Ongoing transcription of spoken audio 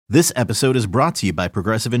This episode is brought to you by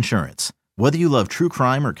Progressive Insurance. Whether you love true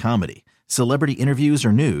crime or comedy, celebrity interviews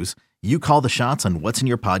or news, you call the shots on what's in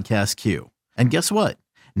your podcast queue. And guess what?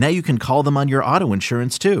 Now you can call them on your auto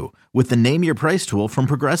insurance too with the Name Your Price tool from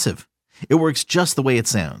Progressive. It works just the way it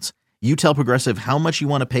sounds. You tell Progressive how much you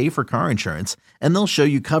want to pay for car insurance, and they'll show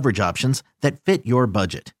you coverage options that fit your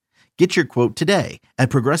budget. Get your quote today at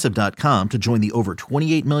Progressive.com to join the over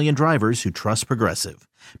 28 million drivers who trust Progressive.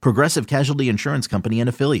 Progressive Casualty Insurance Company and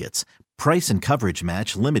Affiliates. Price and coverage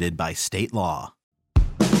match limited by state law.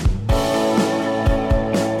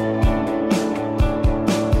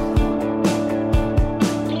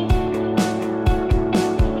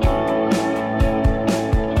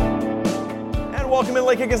 Welcome in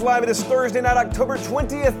Late Kickers Live. It is Thursday night, October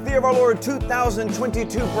 20th, the year of our Lord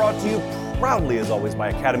 2022, brought to you proudly, as always, by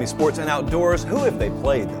Academy Sports and Outdoors. Who have they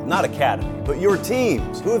played, though? Not Academy, but your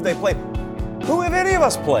teams. Who have they played? Who have any of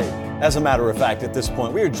us played, as a matter of fact, at this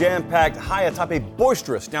point? We are jam-packed high atop a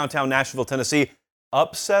boisterous downtown Nashville, Tennessee.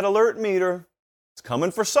 Upset alert meter. It's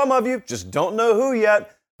coming for some of you. Just don't know who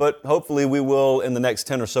yet, but hopefully we will in the next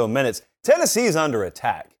 10 or so minutes. Tennessee's under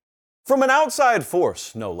attack. From an outside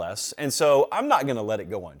force, no less. And so I'm not going to let it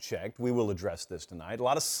go unchecked. We will address this tonight. A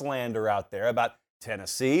lot of slander out there about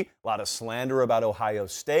Tennessee, a lot of slander about Ohio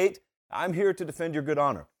State. I'm here to defend your good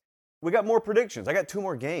honor. We got more predictions. I got 2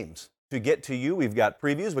 more games to get to you. We've got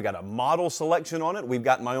previews. We got a model selection on it. We've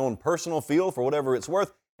got my own personal feel for whatever it's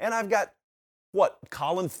worth. And I've got,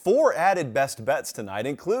 Colin, 4 added best bets tonight,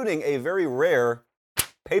 including a very rare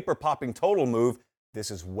paper-popping total move. This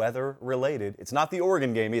is weather-related. It's not the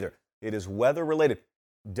Oregon game either. It is weather-related.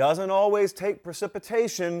 Doesn't always take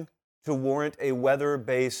precipitation to warrant a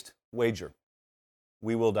weather-based wager.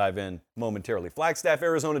 We will dive in momentarily. Flagstaff,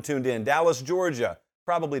 Arizona tuned in. Dallas, Georgia.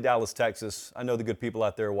 Probably Dallas, Texas. I know the good people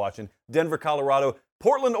out there are watching. Denver, Colorado.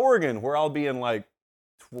 Portland, Oregon, where I'll be in like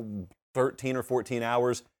 13 or 14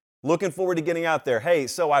 hours. Looking forward to getting out there. Hey,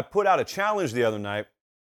 so I put out a challenge the other night.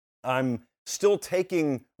 I'm still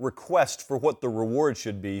taking requests for what the reward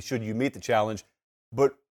should be, should you meet the challenge.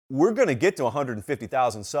 But we're going to get to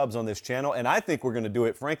 150,000 subs on this channel, and I think we're going to do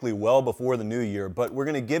it, frankly, well before the new year. But we're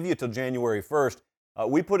going to give you till January 1st.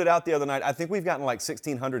 We put it out the other night. I think we've gotten like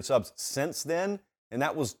 1,600 subs since then, and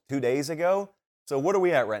that was 2 days ago. So what are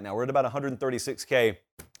we at right now? We're at about 136K.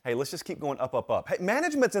 Hey, let's just keep going up, up, up. Hey,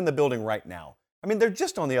 management's in the building right now. I mean, they're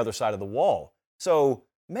just on the other side of the wall. So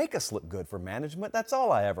make us look good for management. That's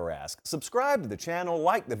all I ever ask. Subscribe to the channel,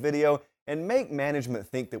 like the video, and make management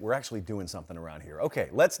think that we're actually doing something around here. Okay,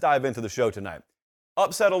 let's dive into the show tonight.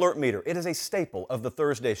 Upset alert meter. It is a staple of the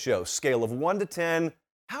Thursday show. Scale of 1 to 10.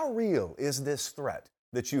 How real is this threat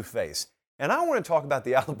that you face? And I want to talk about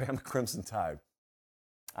the Alabama Crimson Tide.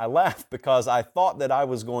 I laughed because I thought that I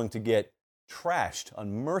was going to get trashed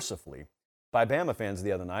unmercifully by Bama fans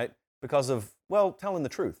the other night because of, well, telling the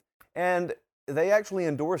truth. And they actually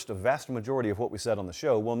endorsed a vast majority of what we said on the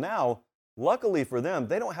show. Well, now, luckily for them,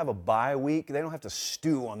 they don't have a bye week. They don't have to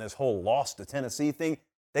stew on this whole loss to Tennessee thing.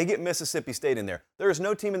 They get Mississippi State in there. There is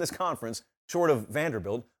no team in this conference, short of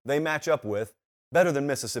Vanderbilt, they match up with better than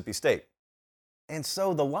Mississippi State. And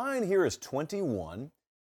so the line here is 21.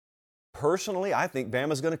 Personally, I think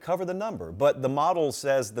Bama's going to cover the number, but the model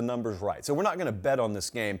says the number's right. So we're not going to bet on this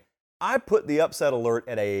game. I put the upset alert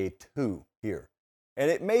at a 2 here.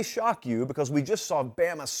 And it may shock you because we just saw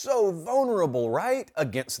Bama so vulnerable, right,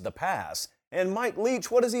 against the pass. And Mike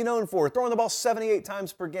Leach, what is he known for? Throwing the ball 78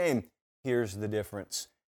 times per game. Here's the difference.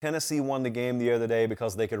 Tennessee won the game the other day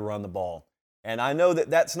because they could run the ball. And I know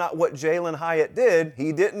that that's not what Jalen Hyatt did.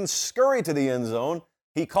 He didn't scurry to the end zone.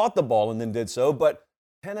 He caught the ball and then did so. But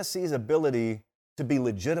Tennessee's ability to be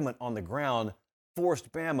legitimate on the ground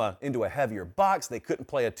forced Bama into a heavier box. They couldn't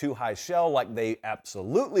play a too-high shell like they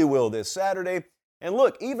absolutely will this Saturday. And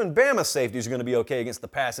look, even Bama's safeties are going to be okay against the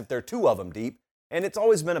pass if there are 2 of them deep. And it's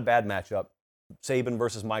always been a bad matchup. Saban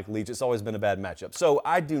versus Mike Leach, it's always been a bad matchup. So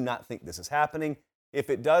I do not think this is happening.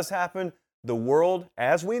 If it does happen, the world,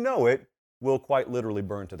 as we know it, will quite literally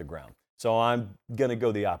burn to the ground. So I'm going to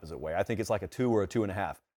go the opposite way. I think it's like a 2 or a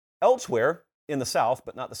 2.5. Elsewhere in the South,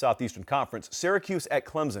 but not the Southeastern Conference, Syracuse at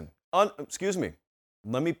Clemson.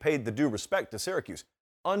 Let me pay the due respect to Syracuse.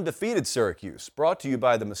 Undefeated Syracuse, brought to you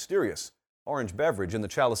by the mysterious orange beverage in the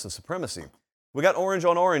chalice of supremacy. We got orange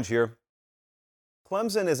on orange here.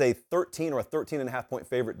 Clemson is a 13 or a 13.5 point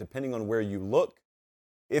favorite, depending on where you look.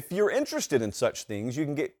 If you're interested in such things, you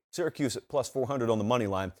can get Syracuse at plus 400 on the money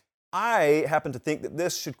line. I happen to think that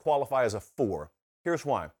this should qualify as a 4. Here's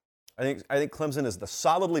why. I think Clemson is the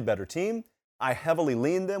solidly better team. I heavily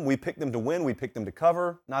lean them. We picked them to win. We picked them to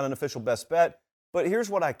cover. Not an official best bet. But here's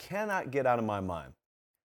what I cannot get out of my mind.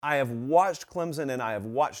 I have watched Clemson and I have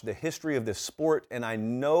watched the history of this sport, and I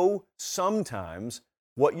know sometimes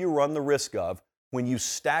what you run the risk of when you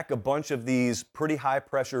stack a bunch of these pretty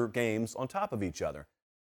high-pressure games on top of each other.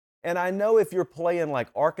 And I know if you're playing like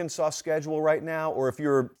Arkansas' schedule right now, or if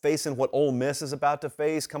you're facing what Ole Miss is about to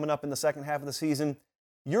face coming up in the second half of the season,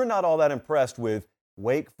 you're not all that impressed with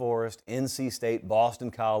Wake Forest, NC State,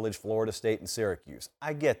 Boston College, Florida State, and Syracuse.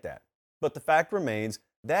 I get that. But the fact remains,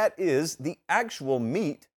 that is the actual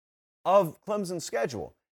meat of Clemson's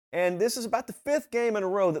schedule. And this is about the fifth game in a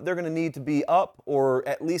row that they're going to need to be up or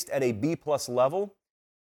at least at a B-plus level.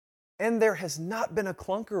 And there has not been a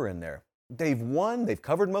clunker in there. They've won. They've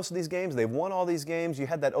covered most of these games. They've won all these games. You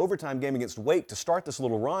had that overtime game against Wake to start this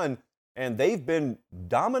little run, and they've been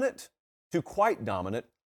dominant to quite dominant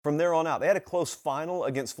from there on out. They had a close final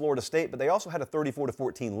against Florida State, but they also had a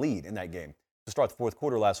 34-14 lead in that game to start the fourth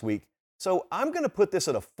quarter last week. So I'm going to put this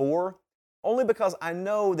at a 4, only because I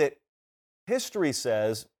know that history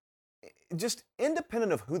says, just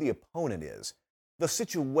independent of who the opponent is, the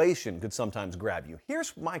situation could sometimes grab you.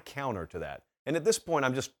 Here's my counter to that. And at this point,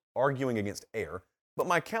 I'm just arguing against air. But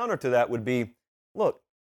my counter to that would be, look,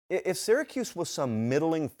 if Syracuse was some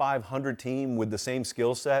middling 500 team with the same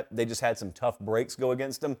skill set, they just had some tough breaks go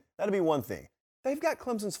against them, that'd be one thing. They've got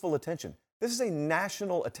Clemson's full attention. This is a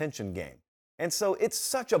national attention game. And so it's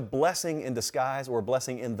such a blessing in disguise, or a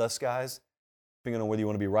blessing in the skies, depending on whether you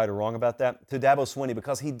want to be right or wrong about that, to Dabo Swinney,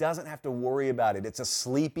 because he doesn't have to worry about it. It's a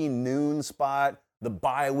sleepy noon spot, the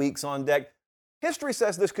bye week's on deck. History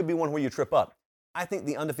says this could be one where you trip up. I think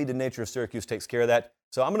the undefeated nature of Syracuse takes care of that.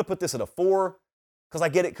 So I'm going to put this at a 4, because I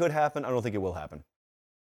get it could happen. I don't think it will happen.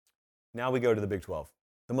 Now we go to the Big 12,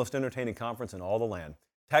 the most entertaining conference in all the land.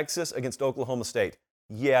 Texas against Oklahoma State.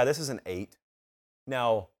 Yeah, this is an 8.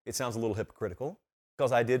 Now, it sounds a little hypocritical,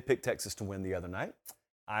 because I did pick Texas to win the other night.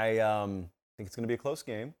 I think it's going to be a close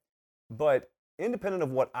game. But independent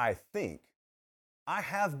of what I think, I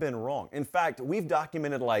have been wrong. In fact, we've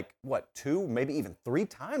documented 2, maybe even 3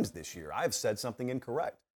 times this year. I've said something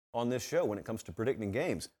incorrect on this show when it comes to predicting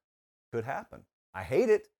games. Could happen. I hate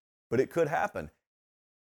it, but it could happen.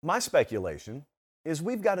 My speculation is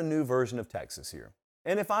we've got a new version of Texas here.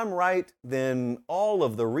 And if I'm right, then all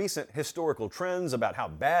of the recent historical trends about how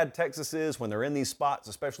bad Texas is when they're in these spots,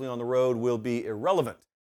 especially on the road, will be irrelevant.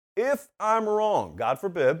 If I'm wrong, God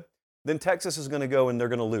forbid, then Texas is going to go and they're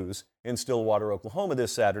going to lose in Stillwater, Oklahoma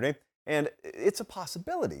this Saturday. And it's a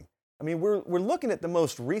possibility. I mean, we're looking at the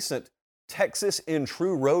most recent Texas in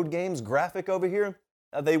true road games graphic over here.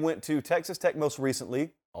 They went to Texas Tech most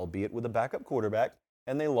recently, albeit with a backup quarterback,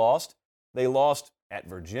 and they lost. They lost at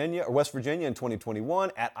Virginia or West Virginia in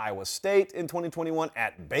 2021, at Iowa State in 2021,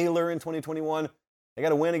 at Baylor in 2021. They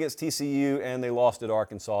got a win against TCU, and they lost at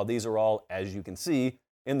Arkansas. These are all, as you can see,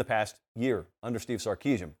 in the past year under Steve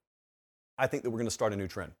Sarkisian. I think that we're going to start a new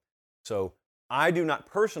trend. So I do not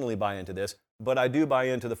personally buy into this, but I do buy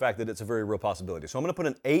into the fact that it's a very real possibility. So I'm going to put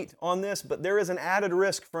an 8 on this, but there is an added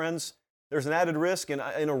risk, friends. There's an added risk, and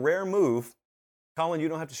in a rare move, Colin, you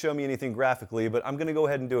don't have to show me anything graphically, but I'm going to go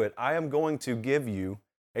ahead and do it. I am going to give you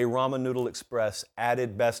a Ramen Noodle Express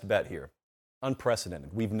added best bet here.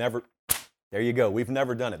 Unprecedented. There you go. We've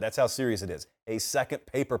never done it. That's how serious it is. A second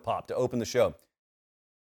paper pop to open the show.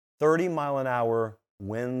 30-mile-an-hour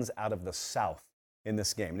winds out of the south in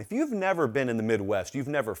this game. And if you've never been in the Midwest, you've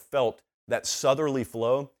never felt that southerly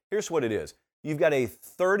flow, here's what it is. You've got a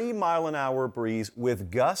 30-mile-an-hour breeze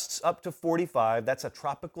with gusts up to 45. That's a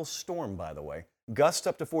tropical storm, by the way. Gusts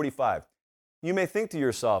up to 45. You may think to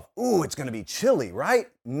yourself, ooh, it's going to be chilly, right?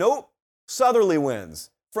 Nope. Southerly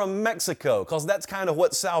winds from Mexico, because that's kind of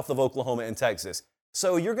what's south of Oklahoma and Texas.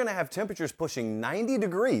 So you're going to have temperatures pushing 90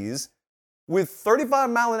 degrees with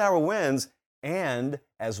 35-mile-an-hour winds. And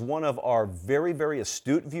as one of our very, very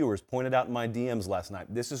astute viewers pointed out in my DMs last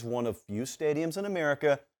night, this is one of few stadiums in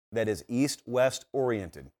America that is east-west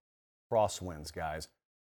oriented. Crosswinds, guys.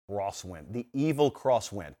 Crosswind. The evil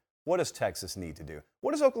crosswind. What does Texas need to do?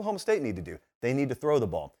 What does Oklahoma State need to do? They need to throw the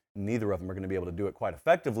ball. Neither of them are going to be able to do it quite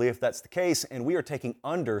effectively if that's the case, and we are taking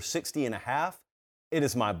under 60.5. It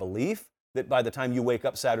is my belief that by the time you wake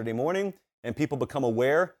up Saturday morning and people become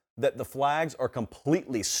aware that the flags are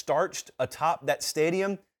completely starched atop that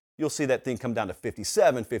stadium, you'll see that thing come down to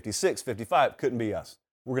 57, 56, 55. Couldn't be us.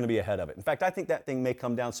 We're going to be ahead of it. In fact, I think that thing may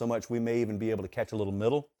come down so much we may even be able to catch a little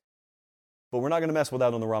middle. But we're not going to mess with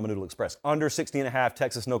that on the Ramen Noodle Express. Under 60.5,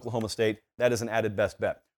 Texas and Oklahoma State. That is an added best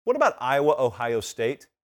bet. What about Iowa, Ohio State?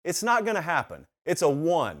 It's not going to happen. It's a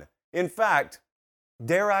 1. In fact,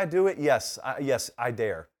 dare I do it? Yes, I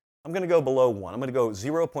dare. I'm going to go below 1. I'm going to go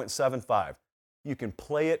 0.75. You can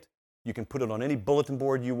play it. You can put it on any bulletin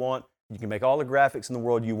board you want. You can make all the graphics in the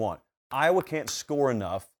world you want. Iowa can't score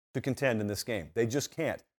enough to contend in this game. They just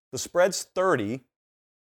can't. The spread's 30.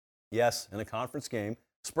 Yes, in a conference game.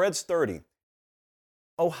 Spread's 30.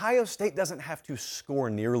 Ohio State doesn't have to score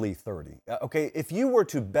nearly 30. Okay, if you were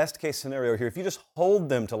to best case scenario here, if you just hold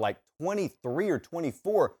them to like 23 or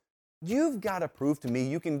 24, you've got to prove to me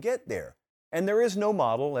you can get there. And there is no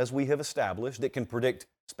model, as we have established, that can predict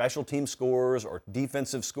special team scores or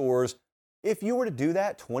defensive scores. If you were to do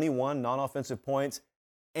that, 21 non-offensive points,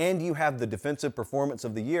 and you have the defensive performance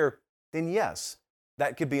of the year, then yes,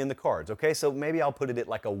 that could be in the cards. Okay, so maybe I'll put it at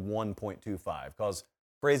like a 1.25 because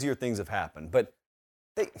crazier things have happened. But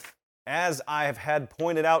as I have had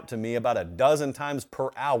pointed out to me about a dozen times per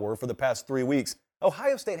hour for the past 3 weeks,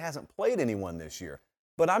 Ohio State hasn't played anyone this year.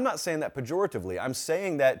 But I'm not saying that pejoratively. I'm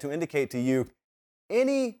saying that to indicate to you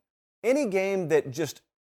any game that just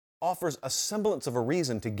offers a semblance of a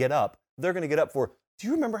reason to get up, they're going to get up for. Do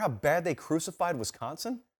you remember how bad they crucified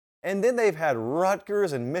Wisconsin? And then they've had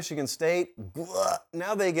Rutgers and Michigan State.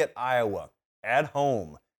 Now they get Iowa at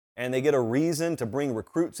home. And they get a reason to bring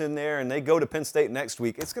recruits in there, and they go to Penn State next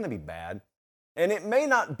week. It's going to be bad. And it may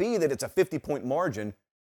not be that it's a 50-point margin,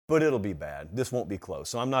 but it'll be bad. This won't be close,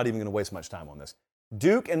 so I'm not even going to waste much time on this.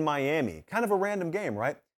 Duke and Miami, kind of a random game,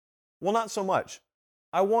 right? Well, not so much.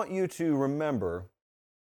 I want you to remember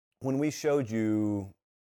when we showed you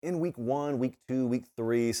in week 1, week 2, week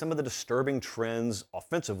 3, some of the disturbing trends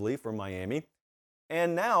offensively for Miami.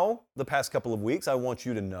 And now, the past couple of weeks, I want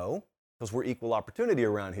you to know, because we're equal opportunity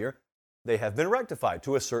around here, they have been rectified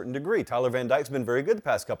to a certain degree. Tyler Van Dyke's been very good the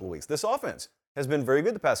past couple of weeks. This offense has been very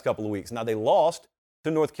good the past couple of weeks. Now, they lost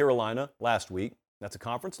to North Carolina last week. That's a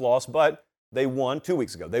conference loss, but they won 2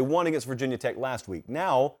 weeks ago. They won against Virginia Tech last week.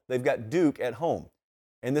 Now, they've got Duke at home.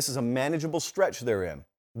 And this is a manageable stretch they're in.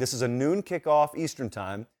 This is a noon kickoff Eastern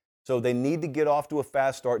time, so they need to get off to a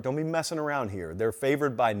fast start. Don't be messing around here. They're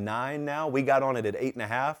favored by 9 now. We got on it at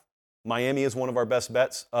 8.5. Miami is one of our best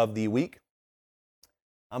bets of the week.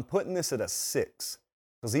 I'm putting this at a 6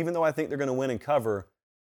 because even though I think they're going to win and cover,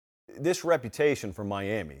 this reputation for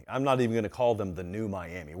Miami, I'm not even going to call them the new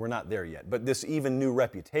Miami. We're not there yet. But this even new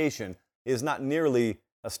reputation is not nearly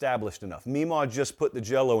established enough. Meemaw just put the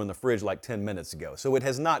Jell-O in the fridge like 10 minutes ago, so it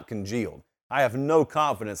has not congealed. I have no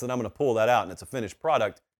confidence that I'm going to pull that out and it's a finished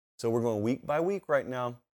product. So we're going week by week right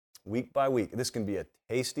now, week by week. This can be a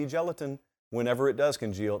tasty gelatin. Whenever it does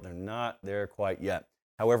congeal, they're not there quite yet.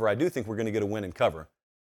 However, I do think we're going to get a win and cover.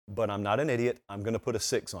 But I'm not an idiot. I'm going to put a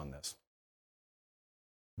 6 on this.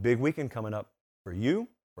 Big weekend coming up for you,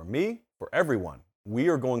 for me, for everyone. We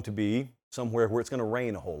are going to be somewhere where it's going to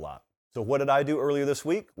rain a whole lot. So what did I do earlier this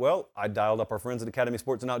week? Well, I dialed up our friends at Academy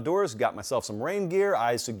Sports and Outdoors, got myself some rain gear.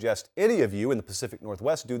 I suggest any of you in the Pacific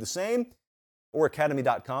Northwest do the same, or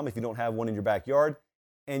academy.com if you don't have one in your backyard,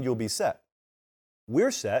 and you'll be set.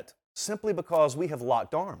 We're set simply because we have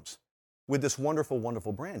locked arms with this wonderful,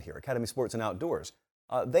 wonderful brand here, Academy Sports and Outdoors.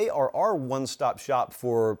 They are our one-stop shop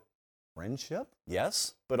for friendship,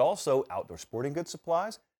 yes, but also outdoor sporting goods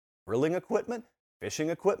supplies, grilling equipment, fishing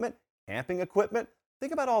equipment, camping equipment.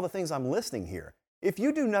 Think about all the things I'm listing here. If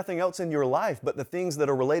you do nothing else in your life but the things that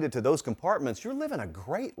are related to those compartments, you're living a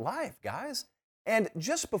great life, guys. And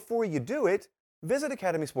just before you do it, visit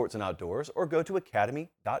Academy Sports and Outdoors or go to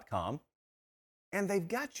academy.com, and they've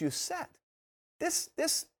got you set. This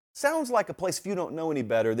sounds like a place, if you don't know any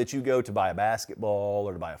better, that you go to buy a basketball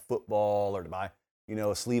or to buy a football or to buy,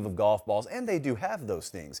 a sleeve of golf balls, and they do have those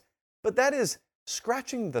things. But that is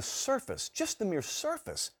scratching the surface, just the mere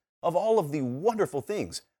surface of all of the wonderful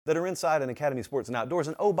things that are inside an Academy Sports and Outdoors.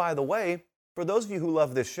 And oh, by the way, for those of you who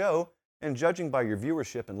love this show, and judging by your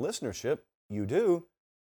viewership and listenership, you do,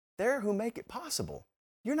 they're who make it possible.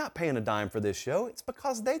 You're not paying a dime for this show. It's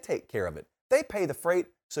because they take care of it. They pay the freight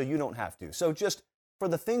so you don't have to. So just for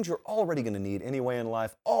the things you're already going to need anyway in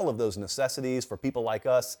life, all of those necessities for people like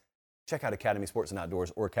us, check out Academy Sports and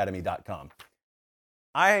Outdoors or academy.com.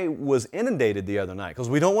 I was inundated the other night because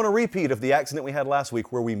we don't want to repeat of the accident we had last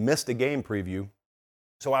week where we missed a game preview.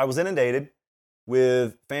 So I was inundated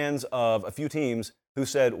with fans of a few teams who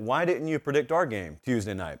said, why didn't you predict our game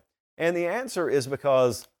Tuesday night? And the answer is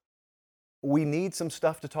because we need some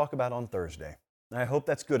stuff to talk about on Thursday. I hope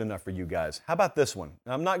that's good enough for you guys. How about this one?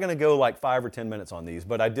 I'm not going to go like 5 or 10 minutes on these,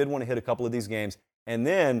 but I did want to hit a couple of these games. And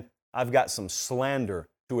then I've got some slander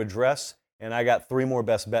to address, and I got 3 more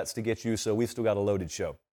best bets to get you, so we've still got a loaded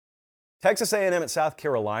show. Texas A&M at South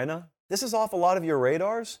Carolina. This is off a lot of your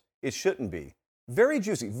radars. It shouldn't be. Very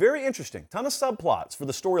juicy, very interesting. Ton of subplots for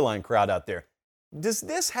the storyline crowd out there. Does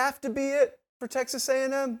this have to be it for Texas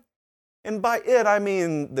A&M? And by it, I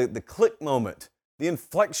mean the click moment, the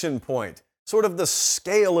inflection point. sort of the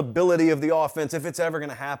scalability of the offense, if it's ever going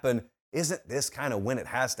to happen, isn't this kind of when it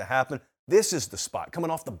has to happen? This is the spot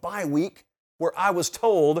coming off the bye week where I was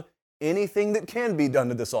told anything that can be done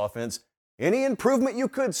to this offense, any improvement you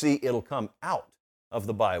could see, it'll come out of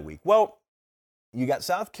the bye week. Well, you got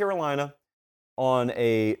South Carolina on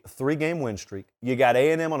a 3-game win streak. You got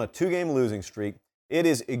A&M on a 2-game losing streak. It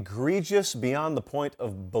is egregious beyond the point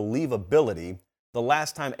of believability the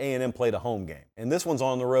last time A&M played a home game. And this one's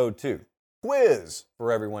on the road too. Quiz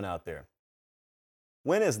for everyone out there.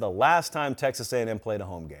 When is the last time Texas A&M played a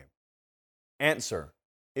home game? Answer: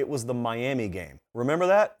 it was the Miami game. Remember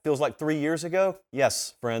that? Feels like 3 years ago?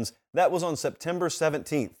 Yes, friends. That was on September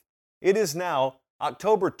 17th. It is now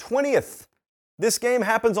October 20th. This game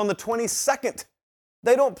happens on the 22nd.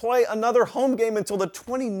 They don't play another home game until the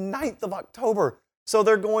 29th of October. So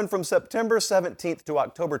they're going from September 17th to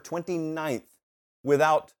October 29th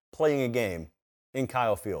without playing a game in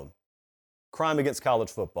Kyle Field. Crime against college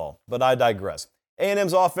football, but I digress.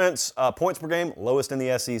 A&M's offense, points per game, lowest in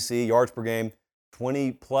the SEC, yards per game,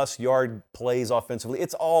 20-plus yard plays offensively.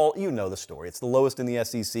 It's all, you know the story. It's the lowest in the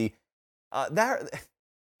SEC.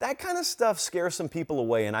 That kind of stuff scares some people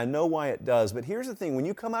away, and I know why it does. But here's the thing. When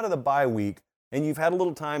you come out of the bye week and you've had a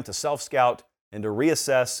little time to self-scout and to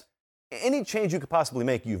reassess, any change you could possibly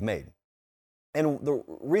make, you've made. And the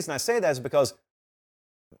reason I say that is because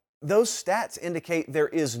those stats indicate there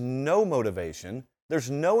is no motivation,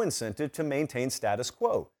 there's no incentive to maintain status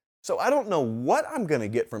quo. So I don't know what I'm going to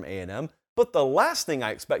get from A&M, but the last thing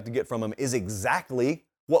I expect to get from them is exactly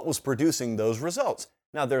what was producing those results.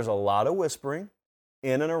 Now, there's a lot of whispering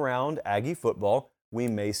in and around Aggie football. We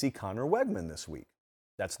may see Connor Wegman this week.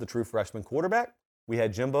 That's the true freshman quarterback. We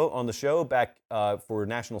had Jimbo on the show back for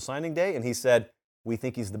National Signing Day, and he said, we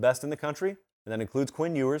think he's the best in the country, and that includes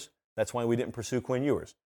Quinn Ewers. That's why we didn't pursue Quinn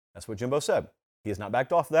Ewers. That's what Jimbo said. He has not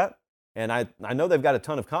backed off that, and I know they've got a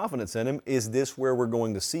ton of confidence in him. Is this where we're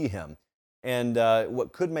going to see him? And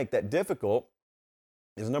what could make that difficult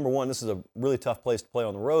is, number one, this is a really tough place to play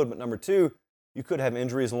on the road, but number two, you could have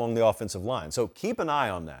injuries along the offensive line. So keep an eye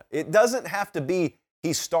on that. It doesn't have to be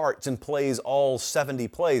he starts and plays all 70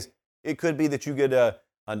 plays. It could be that you get a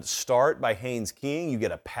start by Haynes King. You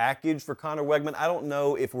get a package for Connor Wegman. I don't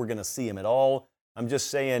know if we're going to see him at all. I'm just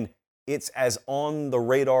saying it's as on the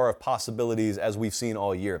radar of possibilities as we've seen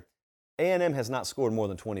all year. A&M has not scored more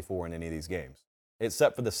than 24 in any of these games,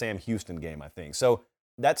 except for the Sam Houston game, I think. So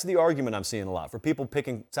that's the argument I'm seeing a lot. For people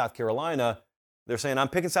picking South Carolina, they're saying, I'm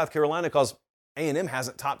picking South Carolina because A&M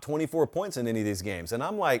hasn't topped 24 points in any of these games. And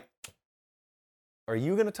I'm like, are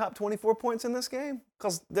you going to top 24 points in this game?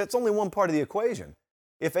 Because that's only one part of the equation.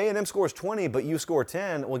 If A&M scores 20 but you score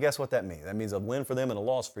 10, well, guess what that means? That means a win for them and a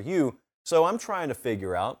loss for you. So I'm trying to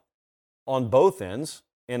figure out on both ends,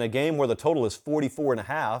 in a game where the total is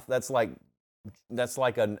 44.5, that's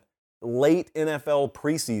like a late NFL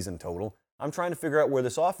preseason total. I'm trying to figure out where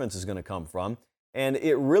this offense is going to come from. And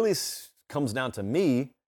it really comes down to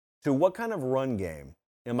me, to what kind of run game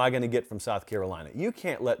am I going to get from South Carolina? You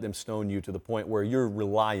can't let them stone you to the point where you're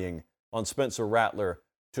relying on Spencer Rattler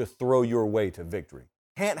to throw your way to victory.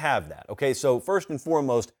 Can't have that, okay? So first and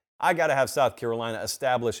foremost, I got to have South Carolina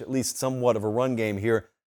establish at least somewhat of a run game here,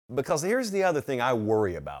 because here's the other thing I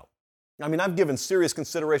worry about. I mean, I've given serious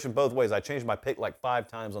consideration both ways. I changed my pick like 5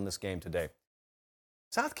 times on this game today.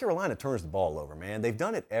 South Carolina turns the ball over, man. They've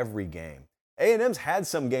done it every game. A&M's had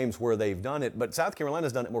some games where they've done it, but South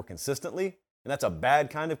Carolina's done it more consistently, and that's a bad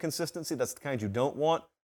kind of consistency. That's the kind you don't want.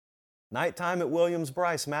 Nighttime at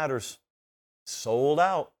Williams-Brice matters. Sold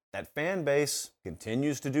out. That fan base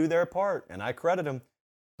continues to do their part, and I credit them.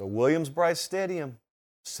 So Williams-Brice Stadium,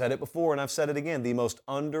 said it before and I've said it again, the most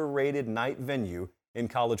underrated night venue in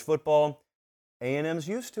college football. A&M's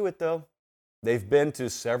used to it, though. They've been to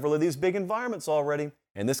several of these big environments already.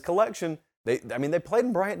 And this collection, they played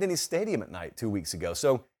in Bryant-Denny Stadium at night 2 weeks ago.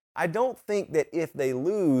 So I don't think that if they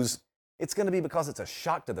lose, it's going to be because it's a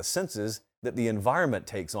shock to the senses that the environment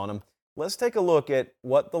takes on them. Let's take a look at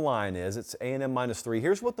what the line is. It's A&M -3.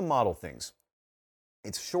 Here's what the model thinks.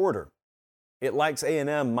 It's shorter. It likes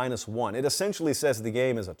A&M -1. It essentially says the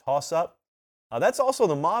game is a toss-up. That's also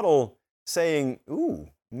the model saying,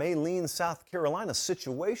 may lean South Carolina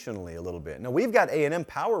situationally a little bit. Now, we've got A&M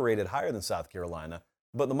power rated higher than South Carolina,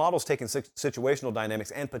 but the model's taking situational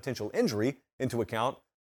dynamics and potential injury into account,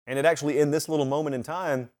 and it actually, in this little moment in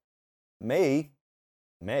time, may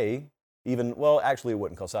even, well, actually it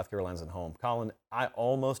wouldn't, because South Carolina's at home. Colin, I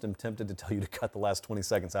almost am tempted to tell you to cut the last 20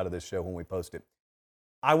 seconds out of this show when we post it.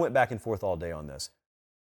 I went back and forth all day on this.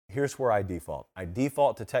 Here's where I default. I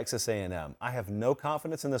default to Texas A&M. I have no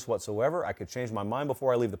confidence in this whatsoever. I could change my mind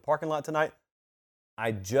before I leave the parking lot tonight.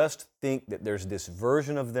 I just think that there's this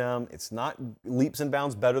version of them. It's not leaps and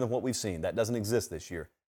bounds better than what we've seen. That doesn't exist this year.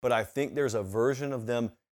 But I think there's a version of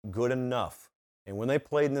them good enough. And when they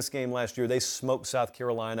played in this game last year, they smoked South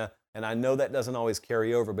Carolina. And I know that doesn't always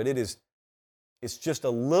carry over, but it's just a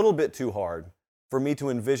little bit too hard for me to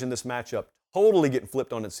envision this matchup totally getting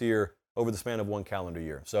flipped on its ear over the span of one calendar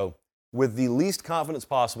year. So with the least confidence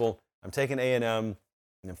possible, I'm taking A&M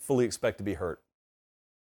and fully expect to be hurt.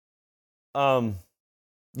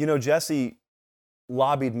 Jesse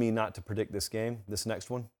lobbied me not to predict this game, this next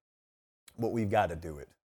one, but we've got to do it.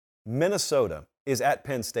 Minnesota is at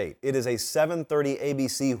Penn State. It is a 7:30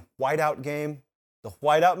 ABC whiteout game. The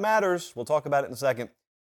whiteout matters. We'll talk about it in a second.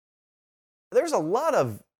 There's a lot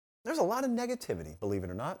of negativity, believe it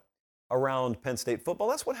or not, around Penn State football.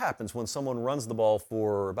 That's what happens when someone runs the ball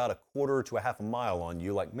for about a quarter to a half a mile on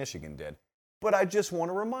you like Michigan did. But I just want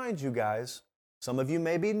to remind you guys, some of you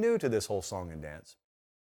may be new to this whole song and dance.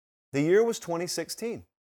 The year was 2016.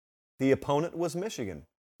 The opponent was Michigan.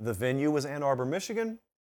 The venue was Ann Arbor, Michigan,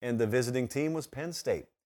 and the visiting team was Penn State.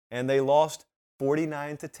 And they lost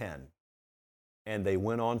 49-10. And they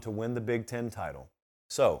went on to win the Big Ten title.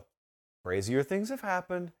 So, crazier things have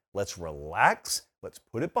happened. Let's relax. Let's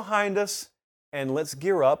put it behind us. And let's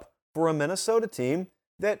gear up for a Minnesota team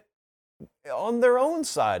that, on their own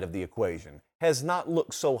side of the equation, has not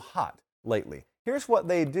looked so hot lately. Here's what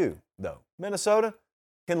they do, though. Minnesota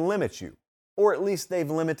can limit you, or at least they've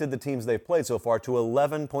limited the teams they've played so far to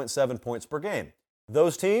 11.7 points per game.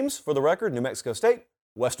 Those teams, for the record, New Mexico State,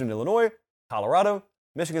 Western Illinois, Colorado,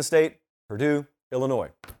 Michigan State, Purdue,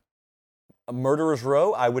 Illinois. A murderer's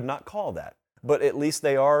row, I would not call that, but at least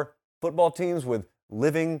they are football teams with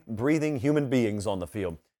living, breathing human beings on the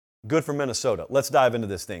field. Good for Minnesota. Let's dive into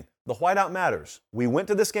this thing. The whiteout matters. We went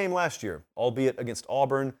to this game last year, albeit against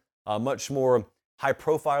Auburn, a much more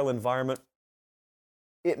high-profile environment.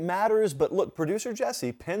 It matters, but look, producer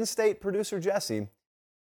Jesse, Penn State producer Jesse,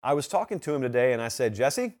 I was talking to him today and I said,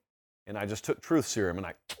 Jesse, and I just took truth serum and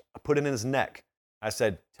I put it in his neck. I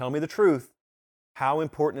said, tell me the truth. How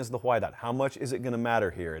important is the whiteout? How much is it going to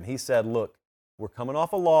matter here? And he said, look, we're coming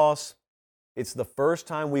off a loss. It's the first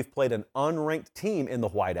time we've played an unranked team in the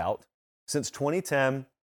whiteout since 2010.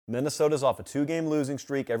 Minnesota's off a 2-game losing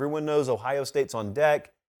streak. Everyone knows Ohio State's on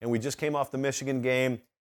deck, and we just came off the Michigan game.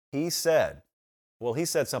 He said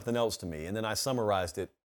something else to me, and then I summarized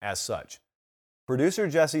it as such. Producer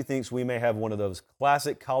Jesse thinks we may have one of those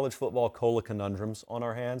classic college football cola conundrums on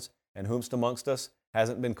our hands, and whomst amongst us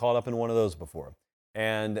hasn't been caught up in one of those before.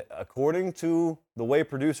 And according to the way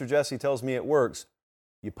producer Jesse tells me it works,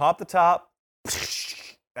 you pop the top,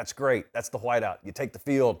 that's great, that's the whiteout. You take the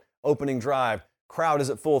field, opening drive, crowd is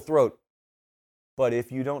at full throat. But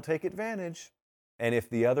if you don't take advantage, and if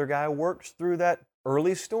the other guy works through that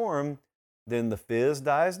early storm, then the fizz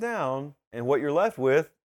dies down, and what you're left with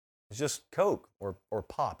is just Coke, or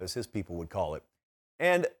pop, as his people would call it.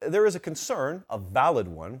 And there is a concern, a valid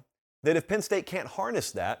one, that if Penn State can't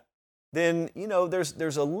harness that, then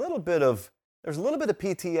there's a little bit of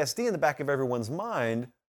PTSD in the back of everyone's mind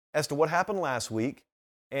as to what happened last week,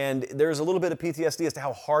 and there's a little bit of PTSD as to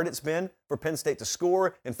how hard it's been for Penn State to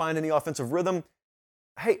score and find any offensive rhythm.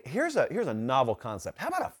 Hey, here's a novel concept. How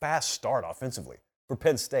about a fast start offensively for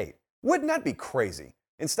Penn State? Wouldn't that be crazy?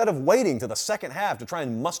 Instead of waiting to the second half to try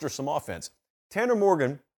and muster some offense. Tanner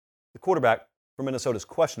Morgan, the quarterback for Minnesota, is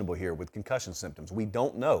questionable here with concussion symptoms. We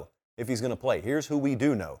don't know if he's going to play. Here's who we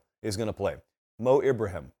do know is going to play. Mo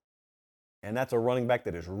Ibrahim. And that's a running back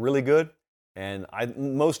that is really good. And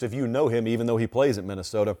most of you know him, even though he plays at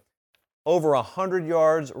Minnesota. Over 100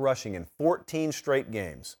 yards rushing in 14 straight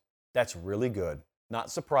games. That's really good.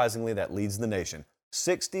 Not surprisingly, that leads the nation.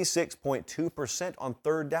 66.2% on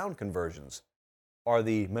third down conversions are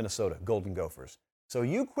the Minnesota Golden Gophers. So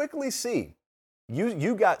you quickly see,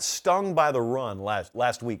 you got stung by the run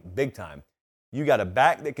last week big time. You got a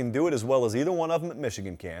back that can do it as well as either one of them at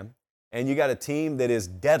Michigan can, and you got a team that is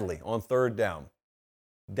deadly on third down.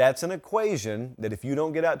 That's an equation that if you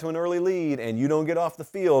don't get out to an early lead and you don't get off the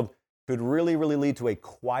field, could really, really lead to a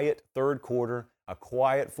quiet third quarter, a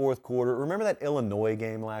quiet fourth quarter. Remember that Illinois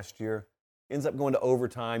game last year? Ends up going to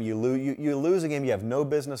overtime. You lose a game you have no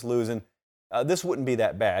business losing. This wouldn't be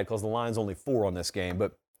that bad because the line's only 4 on this game,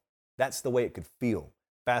 but that's the way it could feel.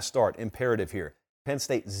 Fast start, imperative here. Penn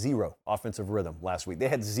State, 0 offensive rhythm last week. They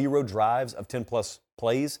had 0 drives of 10-plus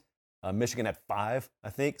plays. Michigan had 5, I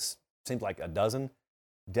think. Seemed like a dozen.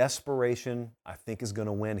 Desperation, I think, is going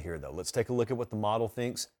to win here, though. Let's take a look at what the model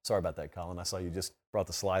thinks. Sorry about that, Colin. I saw you just brought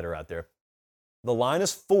the slider out there. The line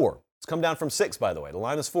is 4. It's come down from 6, by the way. The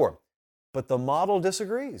line is 4. But the model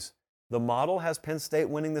disagrees. The model has Penn State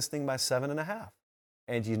winning this thing by 7.5.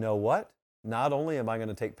 And you know what? Not only am I going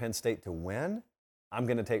to take Penn State to win, I'm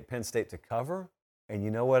going to take Penn State to cover. And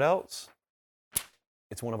you know what else?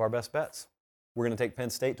 It's one of our best bets. We're going to take Penn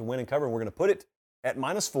State to win and cover, and we're going to put it at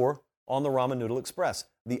 -4 on the Ramen Noodle Express.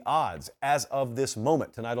 The odds as of this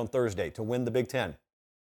moment, tonight on Thursday, to win the Big Ten,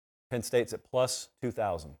 Penn State's at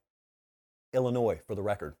 +2,000. Illinois, for the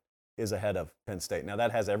record, is ahead of Penn State. Now,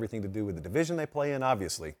 that has everything to do with the division they play in,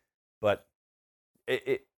 obviously, but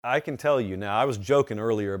I can tell you now, I was joking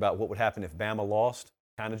earlier about what would happen if Bama lost,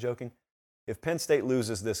 kind of joking. If Penn State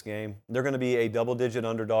loses this game, they're going to be a double-digit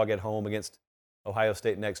underdog at home against Ohio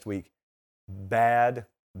State next week. Bad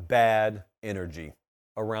energy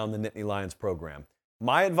around the Nittany Lions program.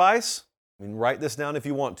 My advice, write this down if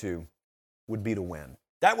you want to, would be to win.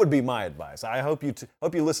 That would be my advice. I hope you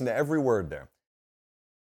listen to every word there.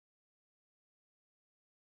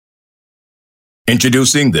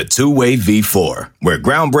 Introducing the two-way V4, where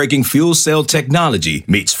groundbreaking fuel cell technology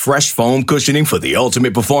meets fresh foam cushioning for the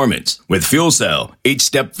ultimate performance. With fuel cell, each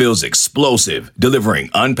step feels explosive, delivering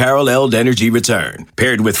unparalleled energy return.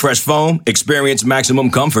 Paired with fresh foam, experience maximum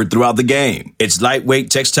comfort throughout the game. Its lightweight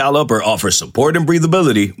textile upper offers support and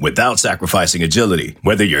breathability without sacrificing agility.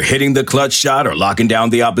 Whether you're hitting the clutch shot or locking down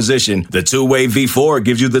the opposition, the two-way V4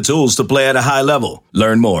 gives you the tools to play at a high level.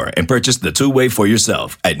 Learn more and purchase the two-way for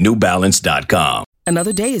yourself at newbalance.com.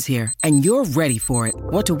 Another day is here, and you're ready for it.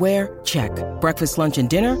 What to wear? Check. Breakfast, lunch, and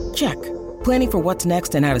dinner? Check. Planning for what's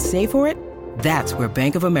next and how to save for it? That's where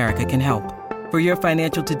Bank of America can help. For your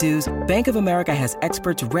financial to-dos, Bank of America has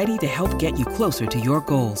experts ready to help get you closer to your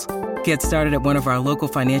goals. Get started at one of our local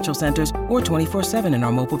financial centers or 24/7 in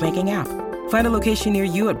our mobile banking app. Find a location near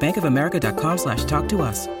you at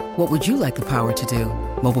bankofamerica.com/talktous. What would you like the power to do?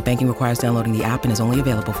 Mobile banking requires downloading the app and is only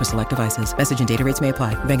available for select devices. Message and data rates may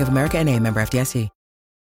apply. Bank of America N.A., member FDIC.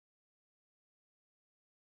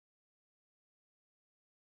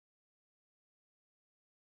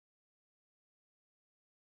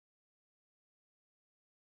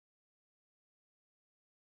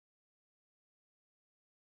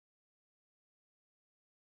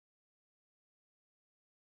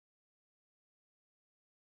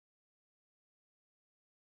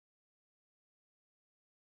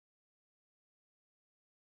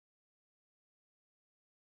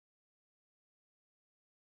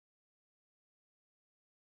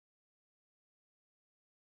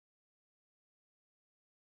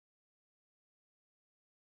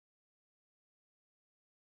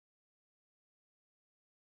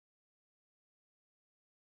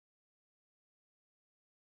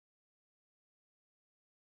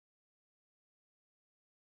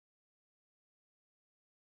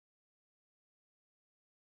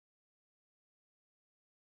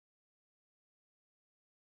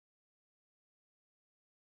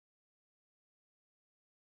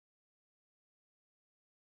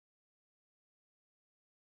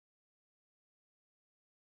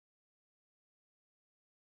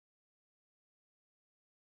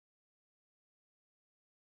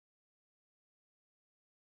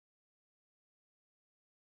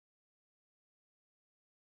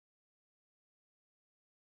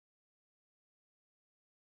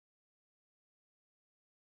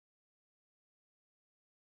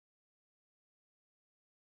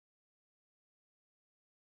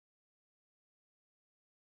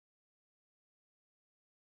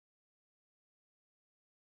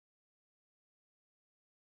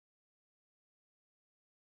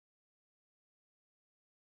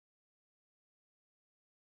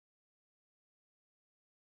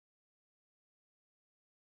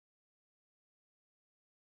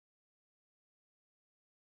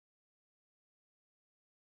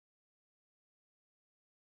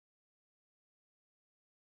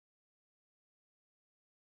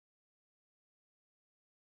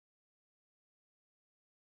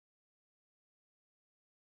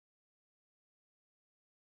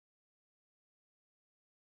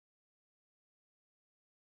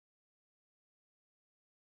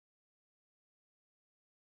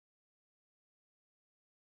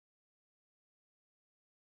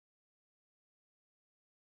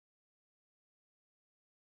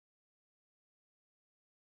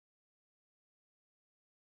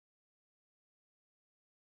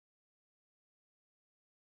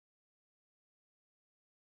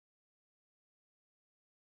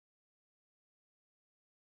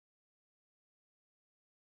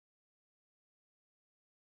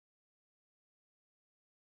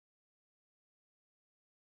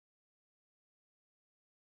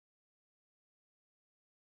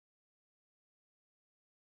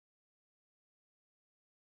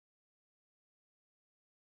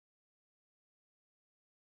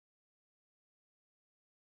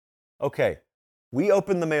 Okay, We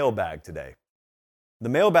opened the mailbag today. The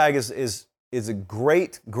mailbag is a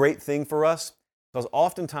great thing for us because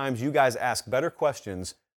oftentimes you guys ask better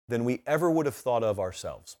questions than we ever would have thought of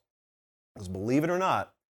ourselves. Because believe it or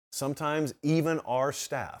not, sometimes even our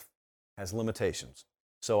staff has limitations.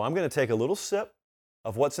 So I'm going to take a little sip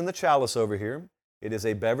of what's in the chalice over here. It is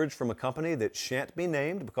a beverage from a company that shan't be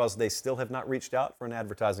named because they still have not reached out for an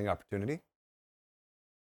advertising opportunity.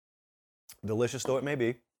 Delicious though it may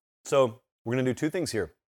be. So we're going to do two things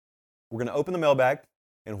here. We're going to open the mailbag,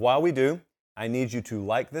 and while we do, I need you to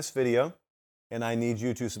like this video, and I need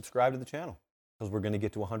you to subscribe to the channel because we're going to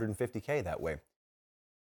get to 150K that way.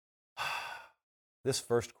 This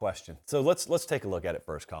first question. So let's take a look at it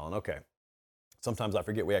first, Colin. Okay. Sometimes I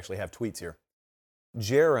forget we actually have tweets here.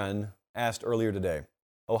 Jaron asked earlier today,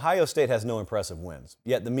 Ohio State has no impressive wins,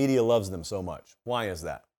 yet the media loves them so much. Why is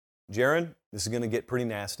that? Jaron, this is going to get pretty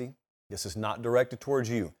nasty. This is not directed towards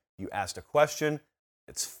you. You asked a question.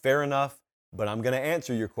 It's fair enough, but I'm going to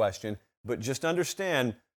answer your question. But just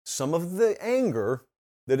understand some of the anger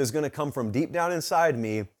that is going to come from deep down inside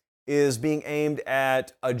me is being aimed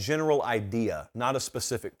at a general idea, not a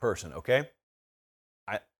specific person, okay?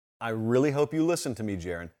 I really hope you listen to me,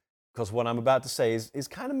 Jaron, because what I'm about to say is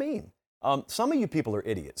kind of mean. Some of you people are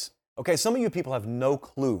idiots, okay? Some of you people have no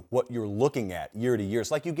clue what you're looking at year to year.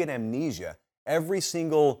 It's like you get amnesia every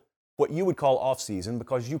single, what you would call off-season,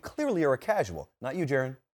 because you clearly are a casual. Not you,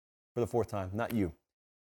 Jaron, for the fourth time, not you.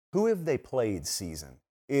 Who have they played season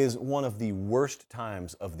is one of the worst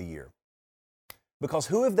times of the year. Because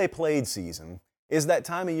who have they played season is that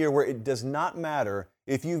time of year where it does not matter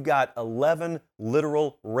if you've got 11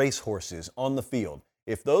 literal racehorses on the field.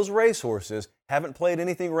 If those racehorses haven't played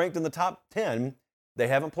anything ranked in the top 10, they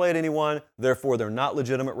haven't played anyone, therefore they're not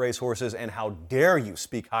legitimate racehorses, and how dare you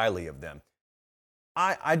speak highly of them?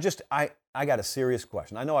 I got a serious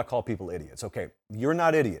question. I know I call people idiots. Okay, you're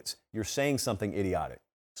not idiots. You're saying something idiotic.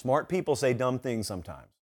 Smart people say dumb things sometimes.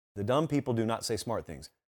 The dumb people do not say smart things.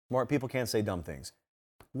 Smart people can't say dumb things.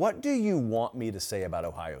 What do you want me to say about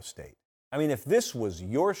Ohio State? I mean, if this was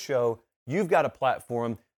your show, you've got a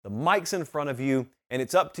platform, the mic's in front of you, and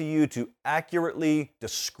it's up to you to accurately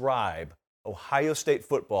describe Ohio State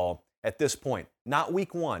football at this point. Not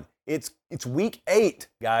week 1. It's week 8,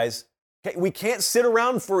 guys. Okay, we can't sit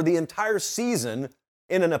around for the entire season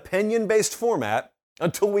in an opinion-based format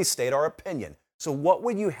until we state our opinion. So what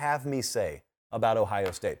would you have me say about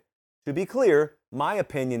Ohio State? To be clear, my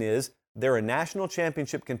opinion is they're a national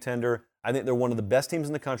championship contender. I think they're one of the best teams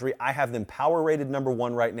in the country. I have them power rated number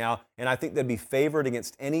 1 right now, and I think they'd be favored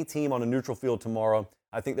against any team on a neutral field tomorrow.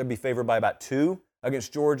 I think they'd be favored by about 2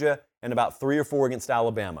 against Georgia and about 3 or 4 against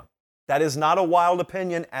Alabama. That is not a wild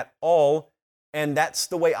opinion at all, and that's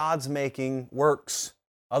the way odds making works.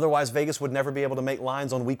 Otherwise, Vegas would never be able to make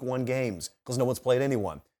lines on week 1 games because no one's played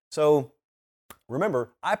anyone. So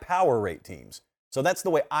remember, I power rate teams. So that's the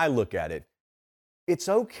way I look at it. It's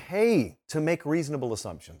okay to make reasonable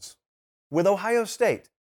assumptions. With Ohio State,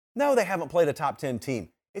 no, they haven't played a top 10 team.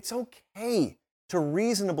 It's okay to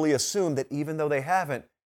reasonably assume that even though they haven't,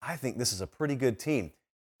 I think this is a pretty good team.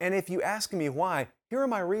 And if you ask me why, here are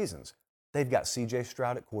my reasons. They've got C.J.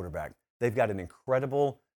 Stroud at quarterback. They've got an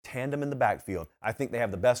incredible tandem in the backfield. I think they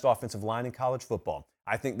have the best offensive line in college football.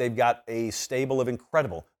 I think they've got a stable of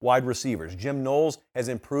incredible wide receivers. Jim Knowles has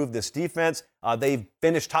improved this defense. They've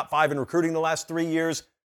finished top 5 in recruiting the last 3 years.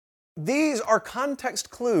 These are context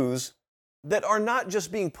clues that are not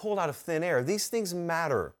just being pulled out of thin air. These things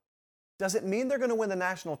matter. Does it mean they're going to win the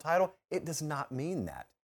national title? It does not mean that.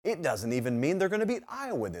 It doesn't even mean they're going to beat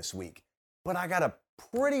Iowa this week. But I got a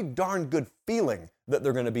pretty darn good feeling that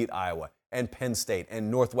they're going to beat Iowa and Penn State and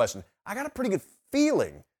Northwestern. I got a pretty good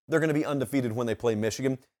feeling they're going to be undefeated when they play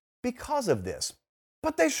Michigan because of this.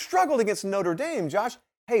 But they struggled against Notre Dame, Josh.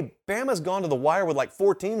 Hey, Bama's gone to the wire with like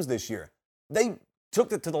 4 teams this year. They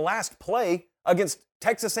took it to the last play against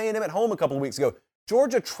Texas A&M at home a couple of weeks ago.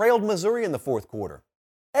 Georgia trailed Missouri in the 4th quarter.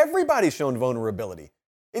 Everybody's shown vulnerability.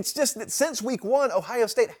 It's just that since week 1, Ohio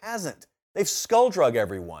State hasn't. They've skull drug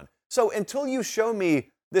everyone. So until you show me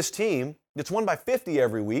this team that's won by 50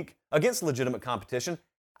 every week against legitimate competition,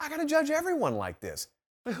 I got to judge everyone like this.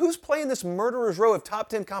 But who's playing this murderer's row of top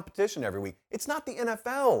 10 competition every week? It's not the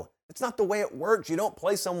NFL. It's not the way it works. You don't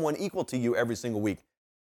play someone equal to you every single week.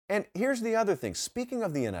 And here's the other thing. Speaking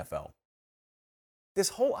of the NFL, this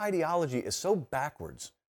whole ideology is so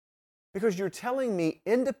backwards because you're telling me,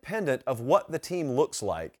 independent of what the team looks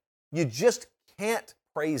like, you just can't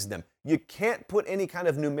praise them. You can't put any kind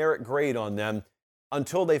of numeric grade on them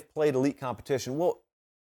until they've played elite competition. Well,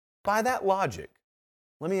 by that logic,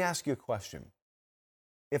 let me ask you a question.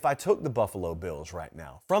 If I took the Buffalo Bills right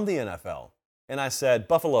now from the NFL and I said,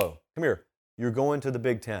 Buffalo, come here. You're going to the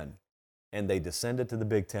Big Ten. And they descended to the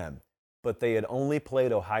Big Ten. But they had only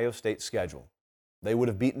played Ohio State's schedule. They would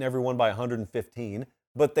have beaten everyone by 115,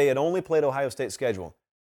 but they had only played Ohio State's schedule.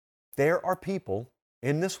 There are people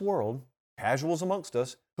in this world, casuals amongst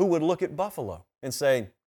us, who would look at Buffalo and say,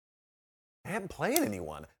 they haven't played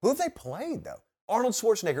anyone. Who have they played, though? Arnold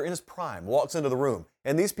Schwarzenegger in his prime walks into the room,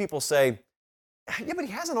 and these people say, yeah, but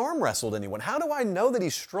he hasn't arm wrestled anyone. How do I know that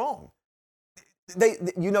he's strong?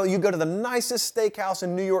 You go to the nicest steakhouse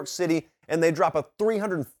in New York City, and they drop a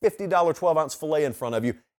 $350 12-ounce filet in front of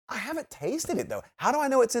you. I haven't tasted it, though. How do I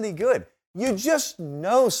know it's any good? You just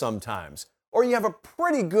know sometimes. Or you have a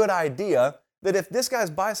pretty good idea that if this guy's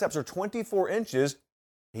biceps are 24 inches,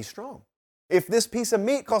 he's strong. If this piece of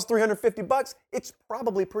meat costs $350, it's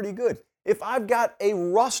probably pretty good. If I've got a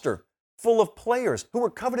roster full of players who are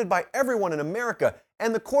coveted by everyone in America,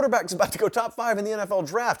 and the quarterback's about to go top 5 in the NFL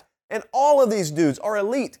draft, and all of these dudes are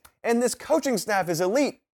elite, and this coaching staff is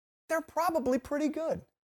elite, they're probably pretty good.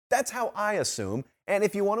 That's how I assume, and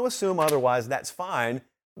if you want to assume otherwise, that's fine.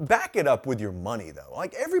 Back it up with your money, though.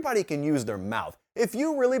 Like, everybody can use their mouth. If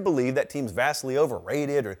you really believe that team's vastly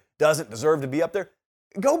overrated or doesn't deserve to be up there,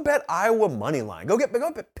 go bet Iowa money line. Go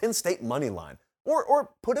bet Penn State money line.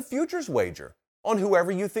 Or put a futures wager on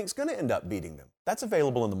whoever you think's going to end up beating them. That's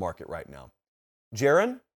available in the market right now.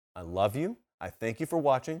 Jaron, I love you. I thank you for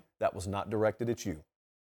watching. That was not directed at you.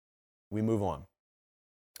 We move on.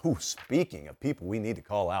 Ooh, speaking of people we need to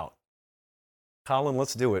call out. Colin,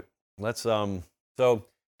 let's do it. So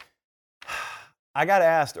I got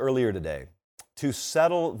asked earlier today to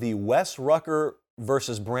settle the Wes Rucker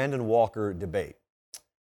versus Brandon Walker debate.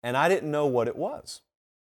 And I didn't know what it was.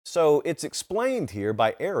 So it's explained here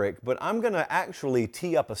by Eric, but I'm going to actually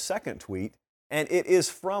tee up a second tweet, and it is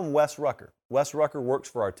from Wes Rucker. Wes Rucker works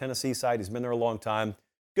for our Tennessee site. He's been there a long time.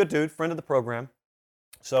 Good dude, friend of the program.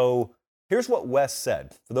 So here's what Wes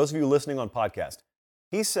said. For those of you listening on podcast,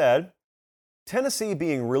 he said, Tennessee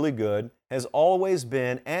being really good has always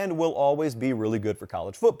been and will always be really good for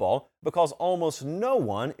college football because almost no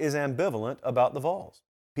one is ambivalent about the Vols.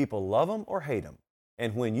 People love them or hate them.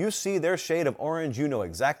 And when you see their shade of orange, you know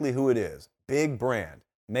exactly who it is. Big brand.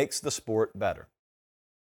 Makes the sport better.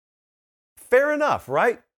 Fair enough,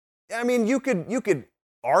 right? I mean, you could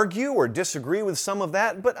argue or disagree with some of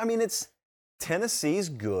that, but I mean, Tennessee's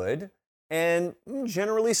good. And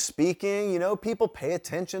generally speaking, people pay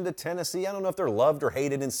attention to Tennessee. I don't know if they're loved or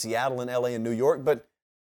hated in Seattle and LA and New York, but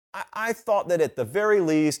I thought that at the very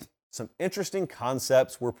least, some interesting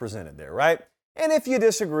concepts were presented there, right? And if you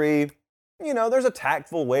disagree, there's a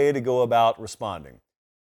tactful way to go about responding.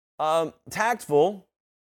 Tactful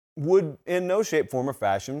would in no shape, form, or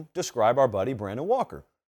fashion describe our buddy Brandon Walker.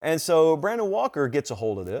 And so Brandon Walker gets a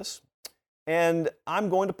hold of this, and I'm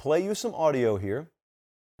going to play you some audio here.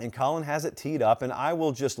 And Colin has it teed up, and I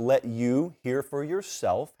will just let you hear for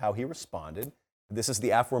yourself how he responded. This is the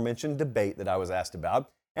aforementioned debate that I was asked about.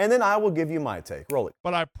 And then I will give you my take. Roll it.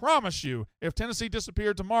 But I promise you, if Tennessee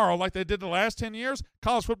disappeared tomorrow like they did the last 10 years,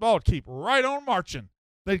 college football would keep right on marching.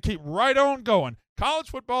 They'd keep right on going. College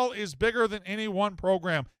football is bigger than any one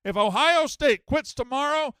program. If Ohio State quits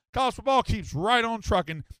tomorrow, college football keeps right on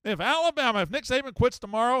trucking. If Nick Saban quits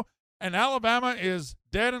tomorrow and Alabama is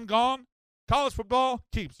dead and gone, college football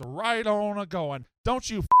keeps right on a-going. Don't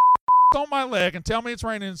you on my leg and tell me it's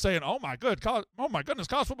raining and saying, oh my goodness,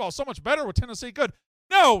 college football is so much better with Tennessee good.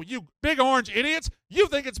 No, you big orange idiots. You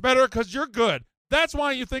think it's better because you're good. That's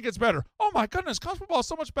why you think it's better. Oh my goodness, college football is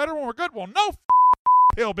so much better when we're good. Well, no,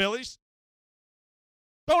 hillbillies.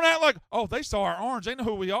 Don't act like, oh, they saw our orange. They know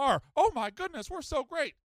who we are. Oh my goodness, we're so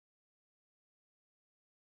great.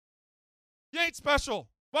 You ain't special.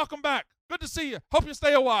 Welcome back. Good to see you. Hope you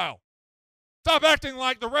stay a while. Stop acting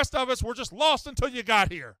like the rest of us were just lost until you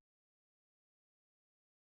got here.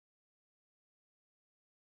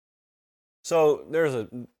 So there's a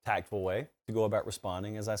tactful way to go about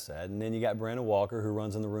responding, as I said. And then you got Brandon Walker, who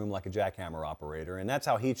runs in the room like a jackhammer operator. And that's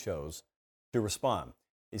how he chose to respond.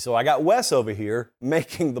 So I got Wes over here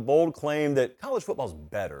making the bold claim that college football's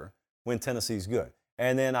better when Tennessee's good.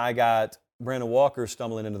 And then I got Brandon Walker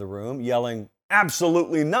stumbling into the room yelling,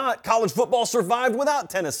 absolutely not. College football survived without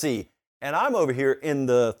Tennessee. And I'm over here in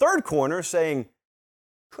the third corner saying,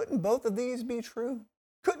 couldn't both of these be true?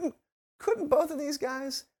 Couldn't both of these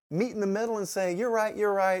guys meet in the middle and say, you're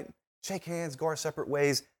right, shake hands, go our separate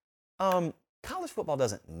ways? College football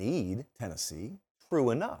doesn't need Tennessee,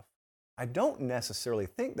 true enough. I don't necessarily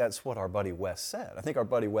think that's what our buddy Wes said. I think our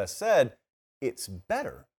buddy Wes said it's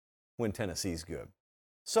better when Tennessee's good.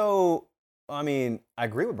 So, I mean, I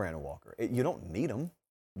agree with Brandon Walker. You don't need them.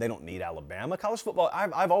 They don't need Alabama. College football,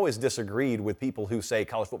 I've always disagreed with people who say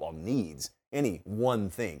college football needs any one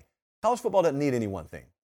thing. College football doesn't need any one thing.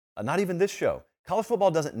 Not even this show. College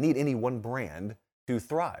football doesn't need any one brand to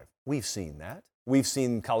thrive. We've seen that. We've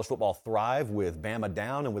seen college football thrive with Bama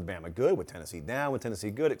down and with Bama good, with Tennessee down, with Tennessee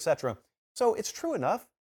good, etc. So it's true enough.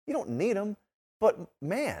 You don't need them. But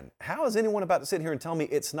man, how is anyone about to sit here and tell me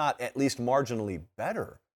it's not at least marginally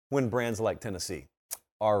better when brands like Tennessee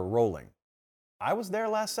are rolling? I was there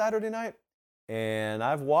last Saturday night, and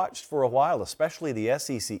I've watched for a while, especially the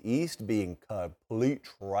SEC East being complete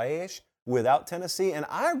trash without Tennessee, and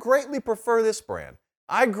I greatly prefer this brand.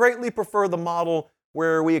 I greatly prefer the model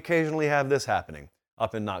where we occasionally have this happening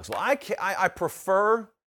up in Knoxville. I prefer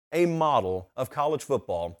a model of college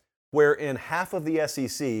football where in half of the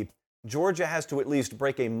SEC, Georgia has to at least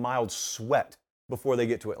break a mild sweat before they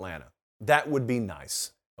get to Atlanta. That would be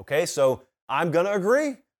nice. Okay, so I'm going to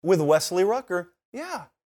agree with Wesley Rucker. Yeah,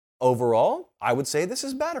 overall, I would say this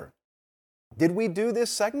is better. Did we do this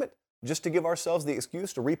segment just to give ourselves the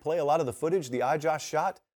excuse to replay a lot of the footage the iJosh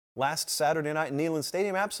shot last Saturday night in Neyland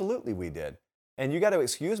Stadium? Absolutely we did. And you got to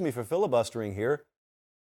excuse me for filibustering here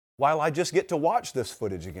while I just get to watch this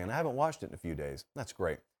footage again. I haven't watched it in a few days. That's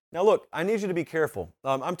great. Now look, I need you to be careful.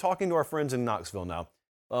 I'm talking to our friends in Knoxville now.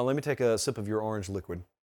 Let me take a sip of your orange liquid.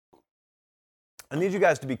 I need you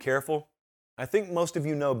guys to be careful. I think most of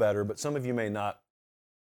you know better, but some of you may not.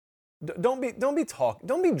 Don't be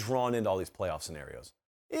drawn into all these playoff scenarios.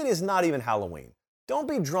 It is not even Halloween. Don't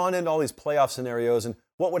be drawn into all these playoff scenarios and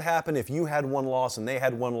what would happen if you had one loss and they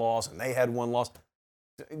had one loss and they had one loss.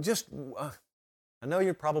 I know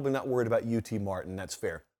you're probably not worried about UT Martin. That's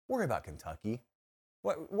fair. Worry about Kentucky.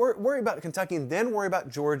 Worry about Kentucky and then worry about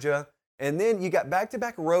Georgia. And then you got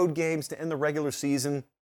back-to-back road games to end the regular season.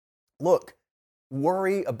 Look,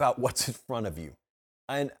 worry about what's in front of you.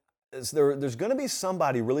 And there's going to be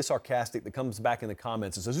somebody really sarcastic that comes back in the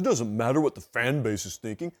comments and says, it doesn't matter what the fan base is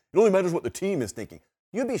thinking. It only matters what the team is thinking.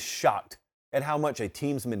 You'd be shocked at how much a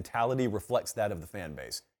team's mentality reflects that of the fan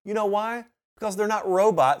base. You know why? Because they're not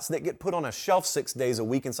robots that get put on a shelf 6 days a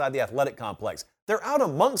week inside the athletic complex. They're out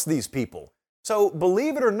amongst these people. So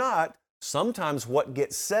believe it or not, sometimes what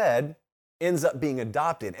gets said ends up being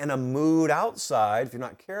adopted, and a mood outside, if you're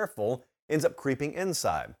not careful, ends up creeping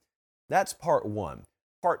inside. That's part one.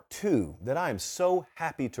 Part two, that I am so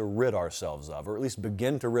happy to rid ourselves of, or at least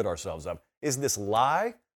begin to rid ourselves of, is this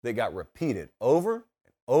lie that got repeated over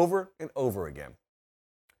and over and over again.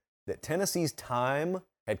 That Tennessee's time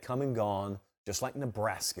had come and gone, just like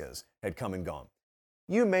Nebraska's had come and gone.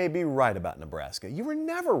 You may be right about Nebraska. You were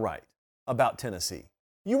never right about Tennessee.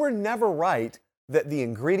 You were never right that the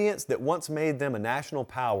ingredients that once made them a national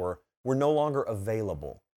power were no longer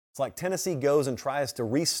available. It's like Tennessee goes and tries to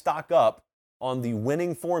restock up on the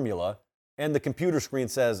winning formula, and the computer screen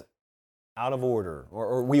says, out of order,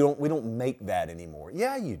 or we don't make that anymore.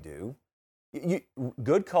 Yeah, you do.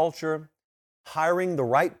 Good culture, hiring the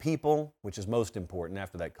right people, which is most important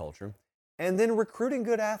after that culture, and then recruiting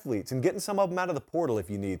good athletes and getting some of them out of the portal if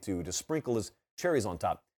you need to sprinkle as cherries on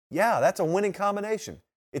top. Yeah, that's a winning combination.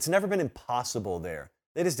 It's never been impossible there.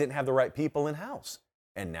 They just didn't have the right people in-house.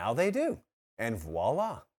 And now they do. And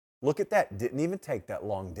voila. Look at that. Didn't even take that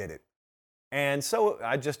long, did it? And so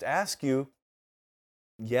I just ask you,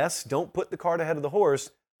 yes, don't put the cart ahead of the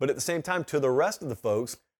horse, but at the same time, to the rest of the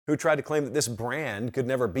folks who tried to claim that this brand could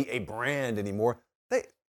never be a brand anymore,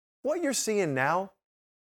 what you're seeing now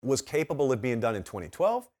was capable of being done in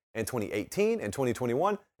 2012 and 2018 and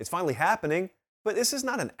 2021. It's finally happening, but this is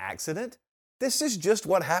not an accident. This is just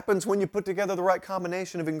what happens when you put together the right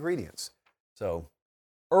combination of ingredients. So,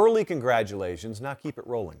 early congratulations. Now keep it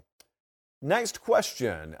rolling. Next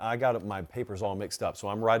question. I got my papers all mixed up, so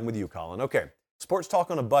I'm riding with you, Colin. Okay, sports talk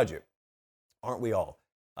on a budget. Aren't we all?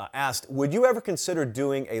 Asked, would you ever consider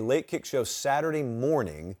doing a late kick show Saturday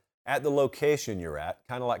morning at the location you're at,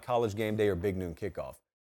 kind of like College Game Day or Big Noon Kickoff?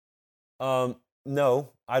 No,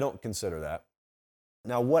 I don't consider that.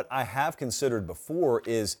 Now, what I have considered before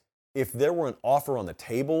is if there were an offer on the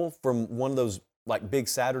table from one of those like big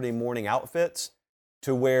Saturday morning outfits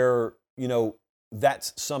to where,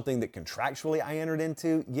 that's something that contractually I entered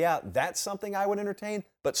into, yeah, that's something I would entertain.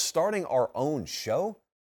 But starting our own show?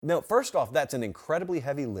 No, first off, that's an incredibly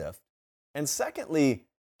heavy lift. And secondly,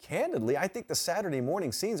 candidly, I think the Saturday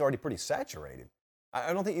morning scene's already pretty saturated.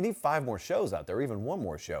 I don't think you need 5 more shows out there, or even 1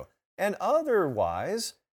 more show. And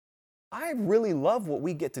otherwise, I really love what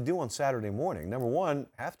we get to do on Saturday morning. Number one,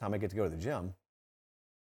 half the time I get to go to the gym.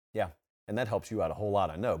 Yeah, and that helps you out a whole lot,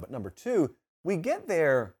 I know. But number two, we get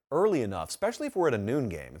there early enough, especially if we're at a noon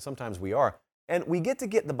game, and sometimes we are, and we get to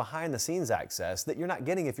get the behind-the-scenes access that you're not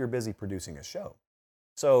getting if you're busy producing a show.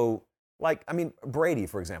 So, Brady,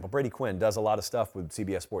 for example, Brady Quinn does a lot of stuff with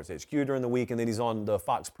CBS Sports HQ during the week, and then he's on the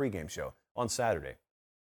Fox pregame show on Saturday.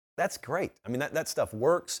 That's great. I mean, that stuff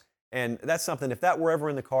works, and that's something, if that were ever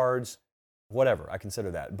in the cards, whatever, I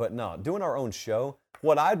consider that. But no, doing our own show,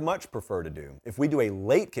 what I'd much prefer to do, if we do a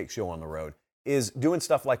late kick show on the road, is doing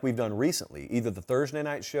stuff like we've done recently, either the Thursday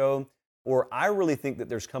night show, or I really think that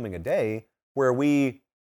there's coming a day where we,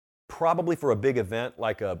 probably for a big event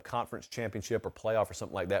like a conference championship or playoff or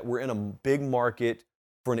something like that, we're in a big market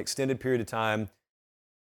for an extended period of time.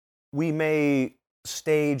 We may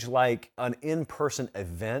stage like an in-person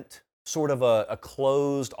event, sort of a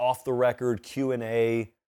closed, off-the-record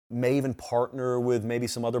Q&A, may even partner with maybe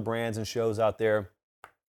some other brands and shows out there.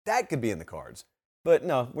 That could be in the cards. But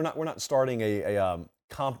no, we're not starting a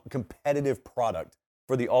competitive product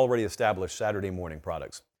for the already established Saturday morning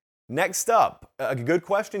products. Next up, a good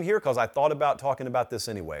question here, because I thought about talking about this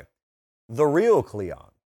anyway. The real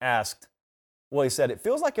Cleon asked, well, he said, it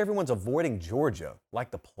feels like everyone's avoiding Georgia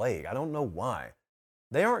like the plague. I don't know why.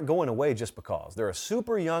 They aren't going away just because. They're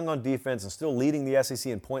super young on defense and still leading the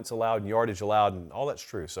SEC in points allowed and yardage allowed, and all that's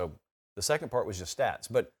true. So the second part was just stats.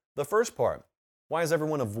 But the first part, why is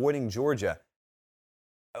everyone avoiding Georgia?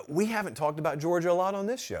 We haven't talked about Georgia a lot on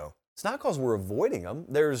this show. It's not because we're avoiding them.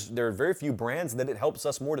 There are very few brands that it helps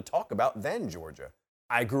us more to talk about than Georgia.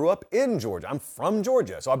 I grew up in Georgia. I'm from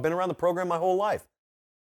Georgia, so I've been around the program my whole life.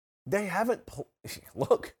 They haven't,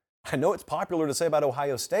 look, I know it's popular to say about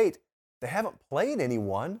Ohio State. They haven't played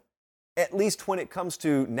anyone, at least when it comes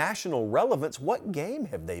to national relevance. What game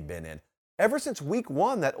have they been in? Ever since week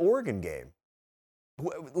 1, that Oregon game.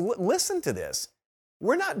 Listen to this.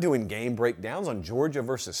 We're not doing game breakdowns on Georgia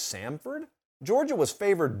versus Samford. Georgia was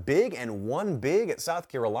favored big and won big at South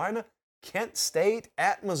Carolina. Kent State,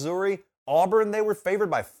 at Missouri. Auburn, they were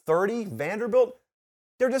favored by 30. Vanderbilt,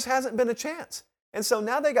 there just hasn't been a chance. And so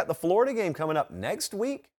now they got the Florida game coming up next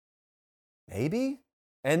week. Maybe.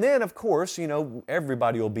 And then, of course,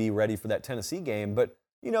 everybody will be ready for that Tennessee game. But,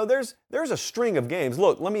 there's a string of games.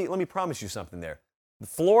 Look, let me promise you something there.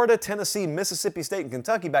 Florida, Tennessee, Mississippi State, and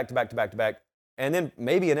Kentucky back to back to back to back. And then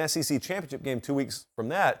maybe an SEC championship game 2 weeks from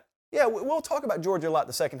that. Yeah, we'll talk about Georgia a lot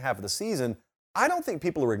the second half of the season. I don't think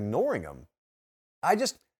people are ignoring them. I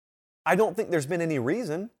don't think there's been any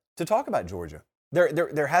reason to talk about Georgia.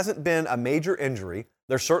 There hasn't been a major injury.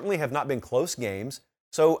 There certainly have not been close games.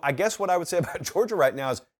 So I guess what I would say about Georgia right now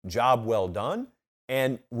is job well done,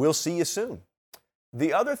 and we'll see you soon.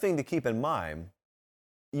 The other thing to keep in mind,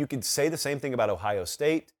 you could say the same thing about Ohio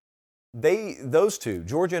State. Those two,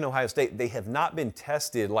 Georgia and Ohio State, they have not been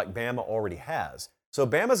tested like Bama already has. So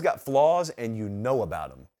Bama's got flaws, and you know about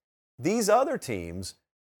them. These other teams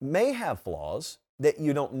may have flaws that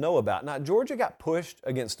you don't know about. Now, Georgia got pushed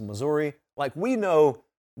against Missouri. Like, we know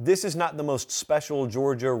this is not the most special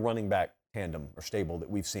Georgia running back tandem or stable that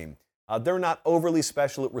we've seen. They're not overly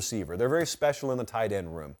special at receiver. They're very special in the tight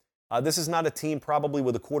end room. This is not a team probably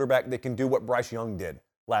with a quarterback that can do what Bryce Young did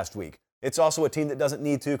last week. It's also a team that doesn't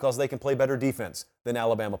need to because they can play better defense than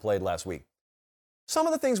Alabama played last week. Some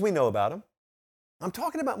of the things we know about them. I'm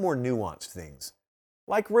talking about more nuanced things.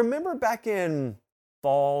 Like, remember back in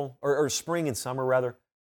fall, or spring and summer rather,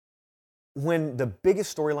 when the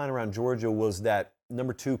biggest storyline around Georgia was that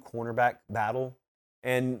number 2 cornerback battle,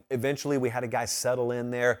 and eventually we had a guy settle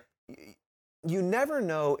in there. You never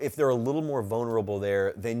know if they're a little more vulnerable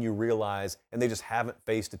there than you realize, and they just haven't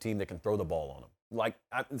faced a team that can throw the ball on them. Like,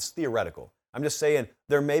 it's theoretical. I'm just saying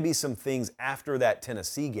there may be some things after that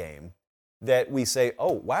Tennessee game that we say,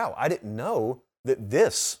 oh, wow, I didn't know that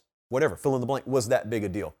this, whatever, fill in the blank, was that big a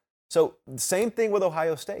deal. So same thing with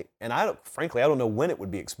Ohio State. And frankly, I don't know when it would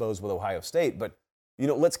be exposed with Ohio State, but,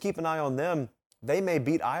 let's keep an eye on them. They may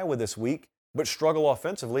beat Iowa this week, but struggle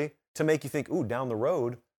offensively to make you think, ooh, down the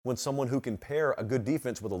road, when someone who can pair a good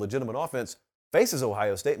defense with a legitimate offense faces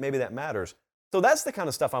Ohio State, maybe that matters. So that's the kind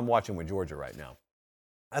of stuff I'm watching with Georgia right now.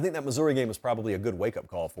 I think that Missouri game was probably a good wake-up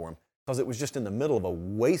call for them because it was just in the middle of a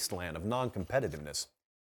wasteland of non-competitiveness.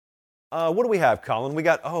 What do we have, Colin? We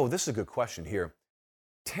got, this is a good question here.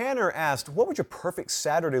 Tanner asked, what would your perfect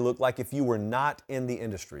Saturday look like if you were not in the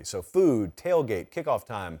industry? So food, tailgate, kickoff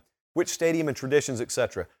time, which stadium and traditions,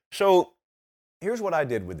 etc. So here's what I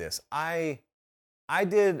did with this. I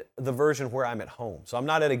did the version where I'm at home. So I'm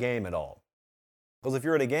not at a game at all. Because if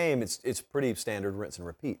you're at a game, it's pretty standard rinse and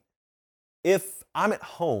repeat. If I'm at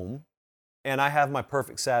home and I have my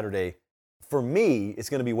perfect Saturday, for me, it's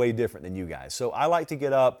going to be way different than you guys. So I like to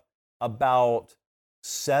get up about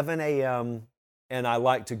 7 a.m. and I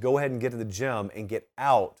like to go ahead and get to the gym and get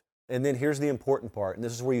out. And then here's the important part, and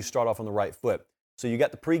this is where you start off on the right foot. So you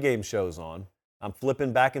got the pregame shows on, I'm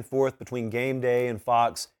flipping back and forth between Game Day and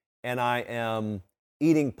Fox, and I am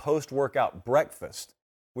eating post-workout breakfast,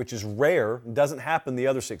 which is rare, doesn't happen the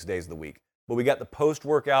other 6 days of the week. But we got the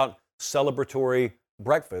post-workout celebratory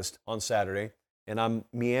breakfast on Saturday, and I'm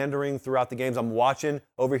meandering throughout the games. I'm watching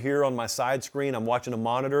over here on my side screen. I'm watching a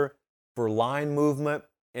monitor for line movement.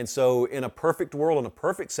 And so in a perfect world, on a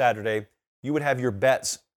perfect Saturday, you would have your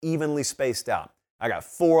bets evenly spaced out. I got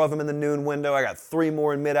 4 of them in the noon window. I got 3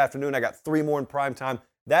 more in mid-afternoon. I got 3 more in prime time.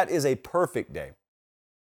 That is a perfect day.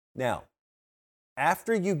 Now,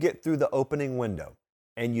 after you get through the opening window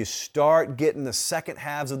and you start getting the second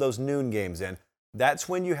halves of those noon games in, that's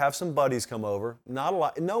when you have some buddies come over. Not a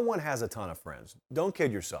lot. No one has a ton of friends. Don't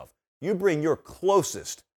kid yourself. You bring your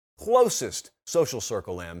closest social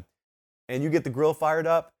circle in, and you get the grill fired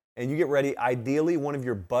up, and you get ready. Ideally, one of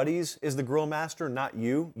your buddies is the grill master, not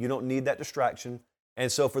you. You don't need that distraction.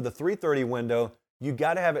 And so for the 3:30 window, you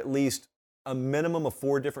got to have at least a minimum of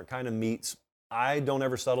 4 different kind of meats. I don't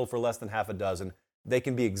ever settle for less than half a dozen. They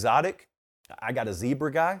can be exotic. I got a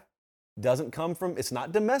zebra guy. It's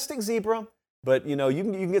not domestic zebra, but you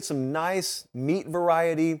can get some nice meat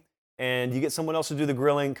variety, and you get someone else to do the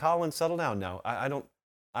grilling. Colin, settle down now. I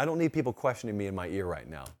don't need people questioning me in my ear right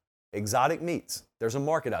now. Exotic meats. There's a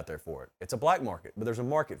market out there for it. It's a black market, but there's a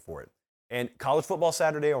market for it. And college football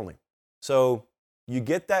Saturday only. So you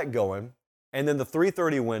get that going, and then the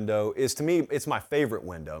 3:30 window is, to me, it's my favorite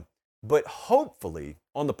window. But hopefully,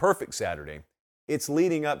 on the perfect Saturday, it's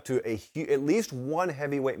leading up to at least one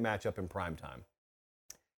heavyweight matchup in prime time.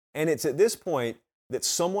 And it's at this point that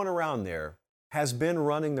someone around there has been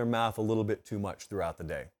running their mouth a little bit too much throughout the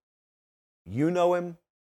day. You know him,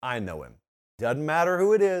 I know him. Doesn't matter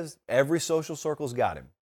who it is, every social circle's got him.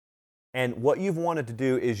 And what you've wanted to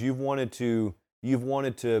do is you've wanted to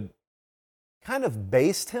kind of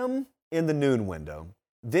baste him in the noon window.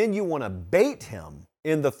 Then you want to bait him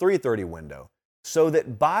in the 3:30 window, so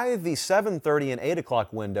that by the 7:30 and 8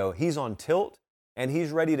 o'clock window, he's on tilt and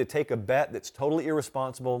he's ready to take a bet that's totally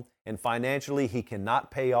irresponsible and financially he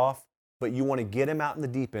cannot pay off, but you want to get him out in the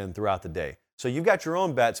deep end throughout the day. So you've got your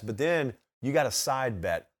own bets, but then you got a side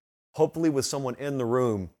bet, hopefully with someone in the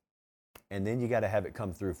room, and then you got to have it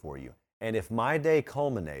come through for you. And if my day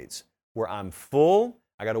culminates where I'm full,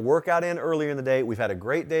 I got to work out in earlier in the day, we've had a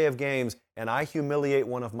great day of games, and I humiliate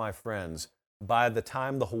one of my friends by the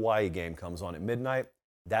time the Hawaii game comes on at midnight,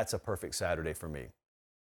 that's a perfect Saturday for me.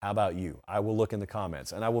 How about you? I will look in the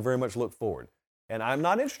comments, and I will very much look forward. And I'm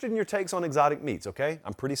not interested in your takes on exotic meats, okay?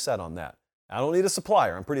 I'm pretty set on that. I don't need a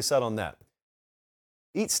supplier. I'm pretty set on that.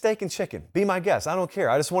 Eat steak and chicken. Be my guest. I don't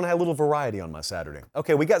care. I just want to have a little variety on my Saturday.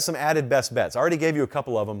 Okay, we got some added best bets. I already gave you a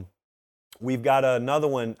couple of them. We've got another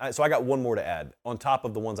one. So I got one more to add on top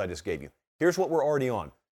of the ones I just gave you. Here's what we're already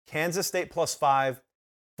on. Kansas State +5,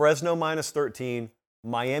 Fresno -13,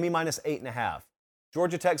 Miami -8.5.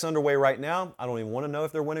 Georgia Tech's underway right now. I don't even want to know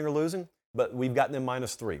if they're winning or losing, but we've gotten them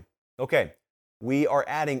 -3. Okay, we are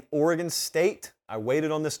adding Oregon State. I waited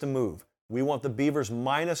on this to move. We want the Beavers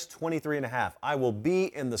 -23.5. I will be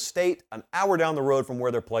in the state an hour down the road from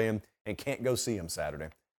where they're playing and can't go see them Saturday.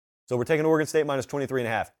 So we're taking Oregon State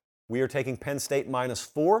 -23.5. We are taking Penn State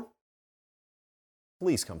 -4.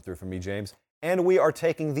 Please come through for me, James. And we are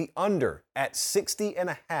taking the under at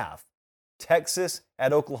 60.5. Texas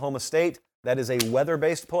at Oklahoma State. That is a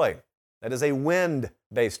weather-based play. That is a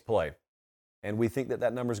wind-based play. And we think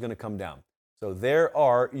that number is going to come down. So there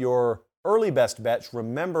are your early best bets.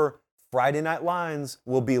 Remember, Friday Night Lines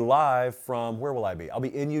will be live from, where will I be? I'll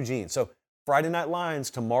be in Eugene. So Friday Night Lines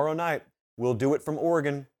tomorrow night. We'll do it from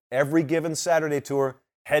Oregon. Every given Saturday tour.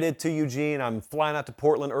 Headed to Eugene. I'm flying out to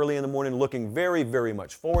Portland early in the morning, looking very, very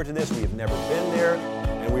much forward to this. We have never been there,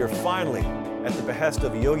 and we are finally, at the behest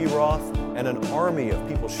of Yogi Roth and an army of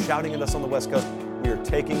people shouting at us on the West Coast, we are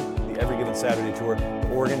taking the Every Given Saturday tour to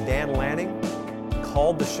Oregon. Dan Lanning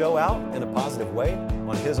called the show out in a positive way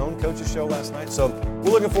on his own coach's show last night. So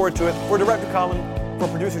we're looking forward to it. For Director Colin, for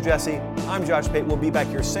Producer Jesse, I'm Josh Pate. We'll be back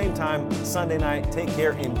here same time Sunday night. Take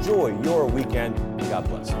care. Enjoy your weekend. God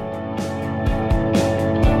bless.